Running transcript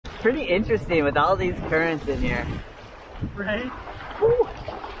pretty interesting with all these currents in here. Right? Whoa!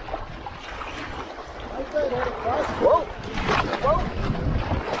 Whoa!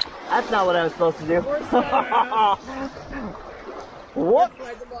 That's not what I was supposed to do. Whoops!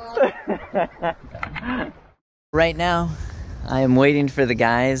 Right now, I am waiting for the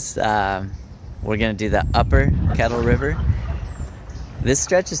guys. We're gonna do the upper Kettle River. This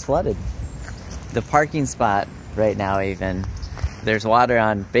stretch is flooded. The parking spot right now even, there's water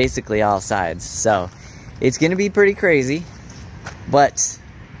on basically all sides. So it's gonna be pretty crazy, but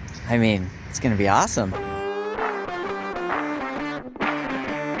I mean, it's gonna be awesome.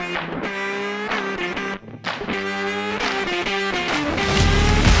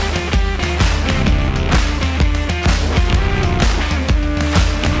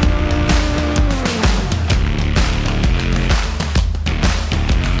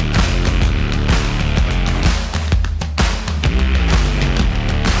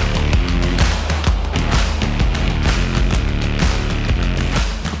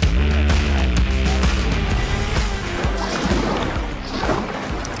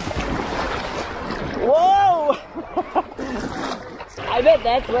 I bet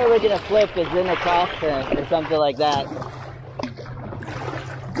that's where we're gonna flip, is in a cross current or something like that.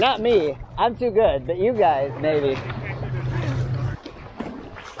 Not me, I'm too good, but you guys, maybe.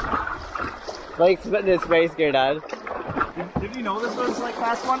 Blake's putting his face gear on. Did you know this was like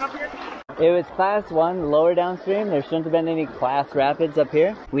class 1 up here? It was class 1 lower downstream. There shouldn't have been any class rapids up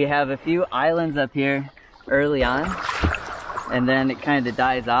here. We have a few islands up here early on, and then it kind of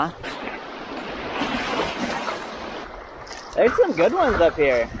dies off. There's some good ones up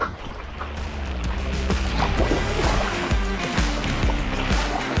here.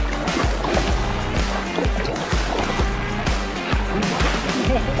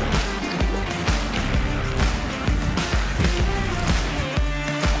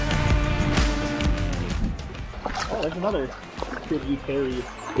 Oh, there's another good utility.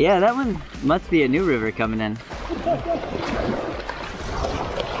 Yeah, that one must be a new river coming in.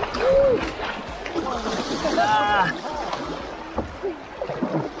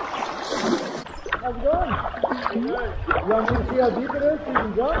 How's it going? Good. You want me to see how deep it is so you can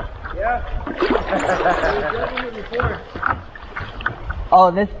jump? Yeah.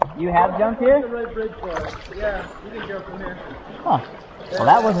 Oh, this, you have jumped here? The right bridge for it. Yeah, you can jump from here. Huh. Well,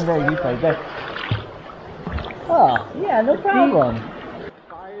 that wasn't very deep right there. Oh, yeah, no problem.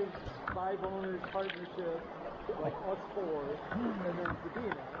 Five owners partnership, like us 4, and then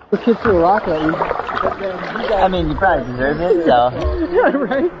Sabina. We'll kick through a rock at you. But then you guys, I mean, you probably deserve it, so. yeah,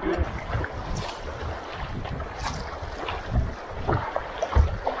 right?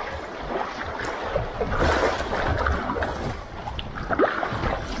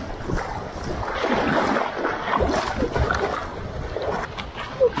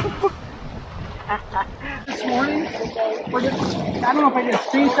 This morning, I don't know if I did a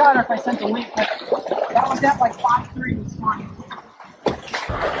screenshot or if I sent the link, but that was at like 5:30 this morning.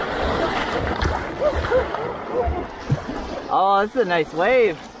 Oh, this is a nice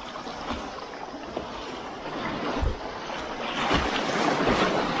wave.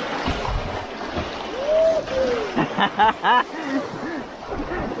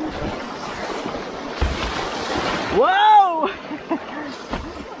 Whoa!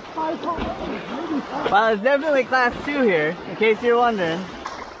 Well, it's definitely class 2 here, in case you're wondering.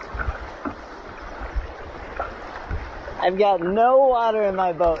 I've got no water in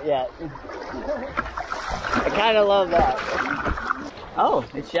my boat yet. I kind of love that. Oh,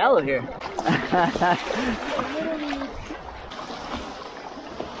 it's shallow here.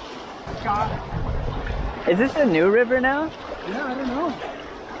 Is this a new river now? Yeah, I don't know.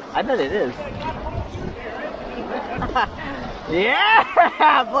 I bet it is.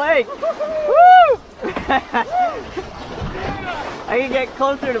 Yeah, Blake! Woo! I can get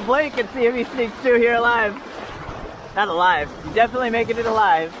closer to Blake and see if he sneaks through here alive. Not alive. He's definitely making it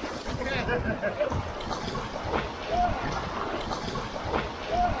alive.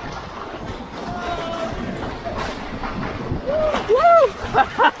 Woo! Yeah,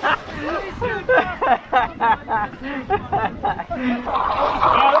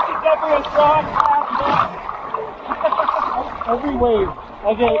 this is definitely a strong class. Every wave,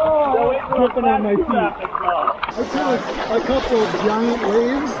 I get tripping on my feet. I feel like a couple of giant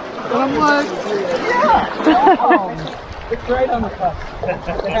waves, and I'm like, yeah! It's right on the cusp.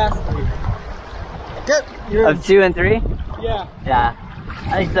 It has to be. Good. Of 2 and 3? Yeah. Yeah,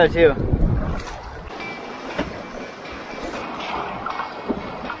 I think so too.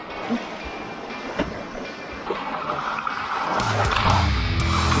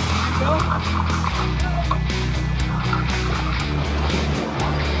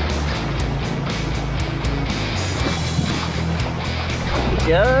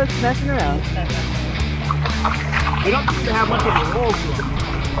 Just messing around. We don't seem to have much of a roll to them.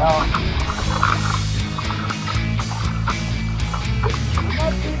 Well, I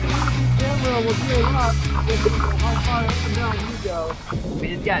think the camera will do a lot with how far up and down you go. we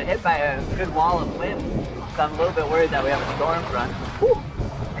just got hit by a good wall of wind, so I'm a little bit worried that we have a storm front. Whew.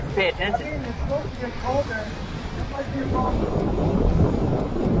 Let's pay I attention. mean, it's supposed to get colder. It might be a problem.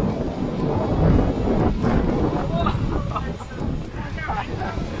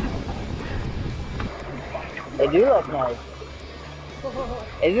 They do look nice.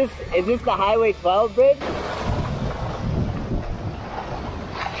 Is this the Highway 12 bridge?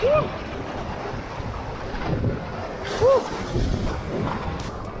 Woo. Woo.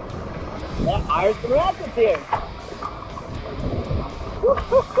 There are some rapids here. Woo.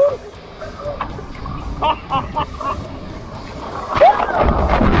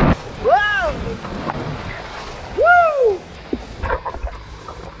 Whoa! Woo!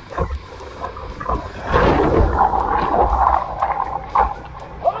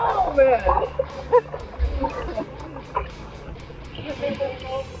 Oh man!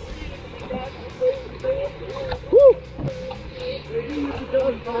 Woo!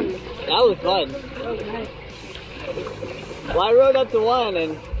 That was fun. Well, I rode up to one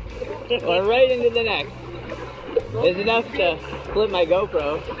and went right into the next. It's enough to flip my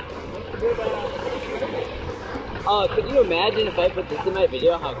GoPro. Oh, could you imagine if I put this in my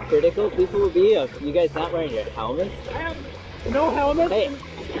video, how critical people would be of you guys not wearing your helmets? I have no helmets, Hey,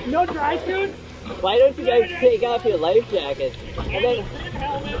 no dry suits, why don't you guys take off your life jackets? And then,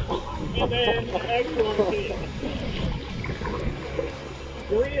 helmet, and then actual suit.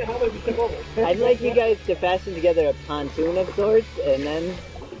 You already need a helmet if you step over. I'd like you guys to fashion together a pontoon of sorts and then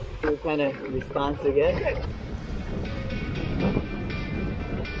see what kind of response we get.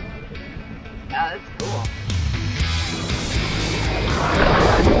 Yeah, that's cool.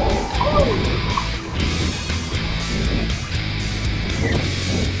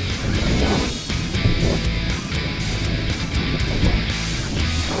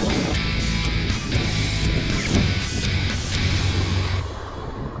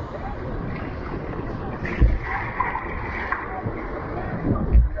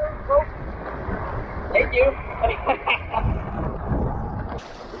 Thank you.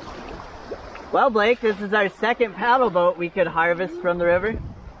 Well, Blake, this is our second paddle boat we could harvest from the river.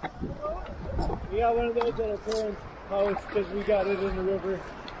 We got one of those at our parents' house because we got it in the river.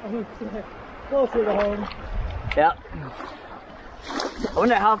 Closer to home. Yep. I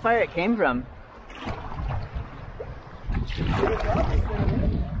wonder how far it came from.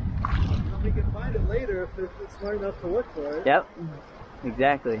 We can find it later if it's smart enough to look for it. Yep,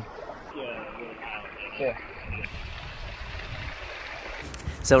 exactly. Yeah.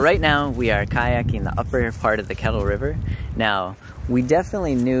 So right now we are kayaking the upper part of the Kettle River. Now, we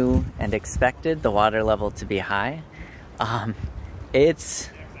definitely knew and expected the water level to be high. It's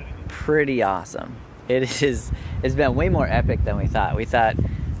pretty awesome. It's been way more epic than we thought. We thought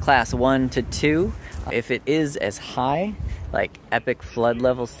class 1 to 2, if it is as high, like epic flood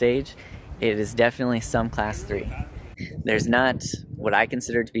level stage, it is definitely some class 3. There's not what I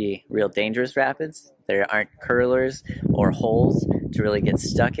consider to be real dangerous rapids. There aren't curlers or holes to really get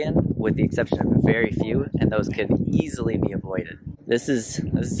stuck in, with the exception of very few, and those could easily be avoided. This is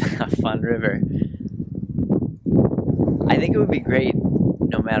a fun river. I think it would be great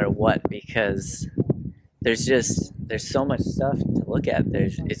no matter what, because there's so much stuff to look at.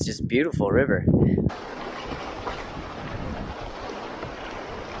 It's just a beautiful river.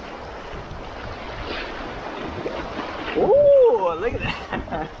 Ooh, look at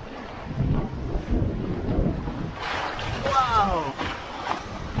that. Wow.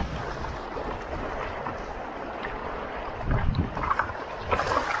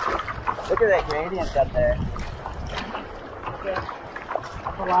 Look at that gradient up there.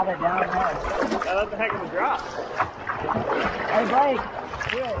 That's a lot of down there. That's a heck of a drop. Hey, Blake.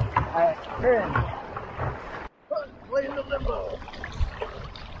 Here. Turn. Play in the limbo.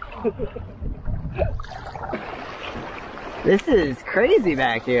 This is crazy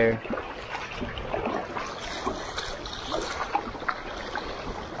back here.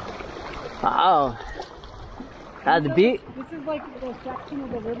 Wow. The beat. This is like the section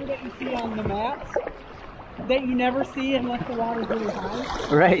of the river that you see on the maps that you never see unless the water's really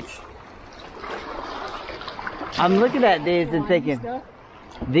high. Right. I'm looking at these and thinking,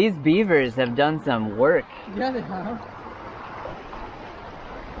 these beavers have done some work. Yeah, they have.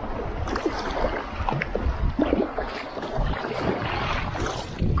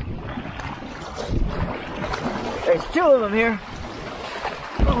 There's 2 of them here.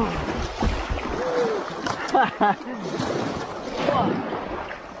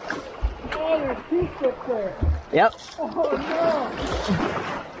 Oh, there's 2 sticks there. Yep. Oh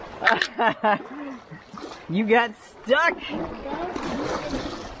no. You got stuck.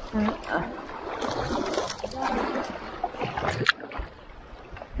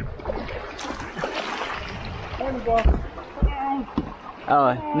 There we go.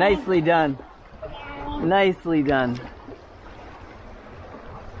 Oh, nicely done. Nicely done.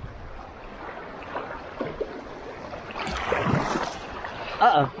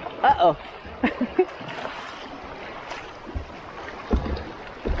 Uh-oh. Uh-oh.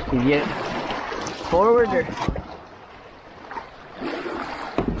 You get forward or?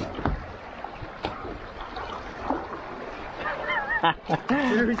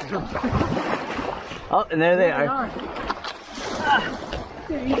 There we go. Oh, and there they are.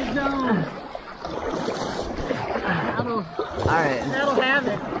 There you go. Alright. That'll have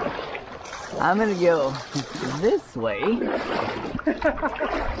it. I'm gonna go this way.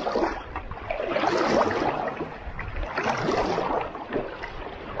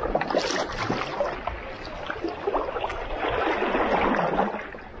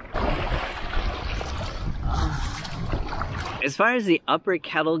 As far as the upper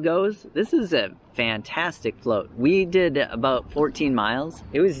Kettle goes, this is a fantastic float. We did about 14 miles.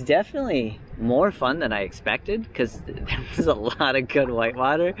 It was definitely more fun than I expected because there was a lot of good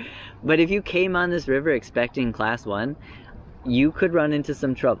whitewater. But if you came on this river expecting class 1, you could run into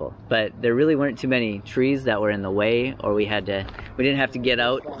some trouble. But there really weren't too many trees that were in the way, or we didn't have to get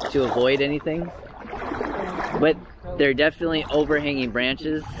out to avoid anything. But there are definitely overhanging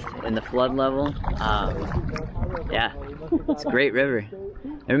branches in the flood level. Yeah, it's a great river.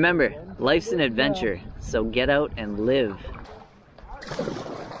 And remember, life's an adventure, so get out and live.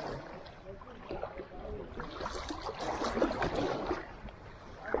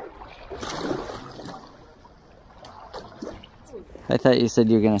 I thought you said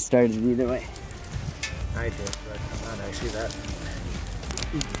you were going to start it either way. I did, but not actually that.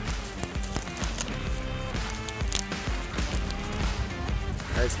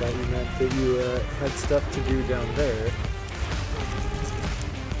 I just thought you meant that you had stuff to do down there.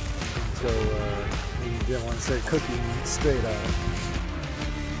 So you didn't want to start cooking straight up.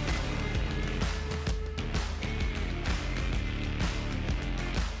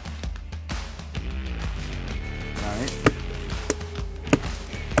 Alright.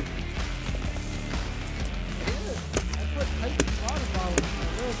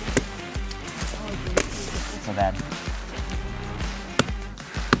 So bad.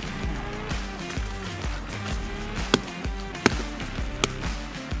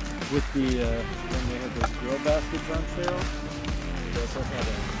 With the, when they had those grill baskets on sale, they also had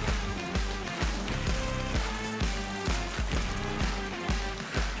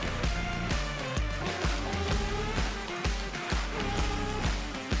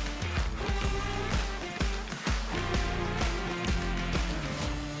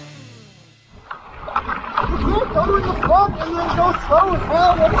You can't go in the front and then go slow as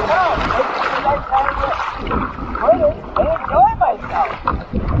hell and down. I enjoy myself.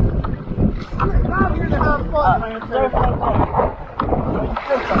 You're not here to have fun, man.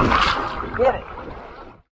 Get it.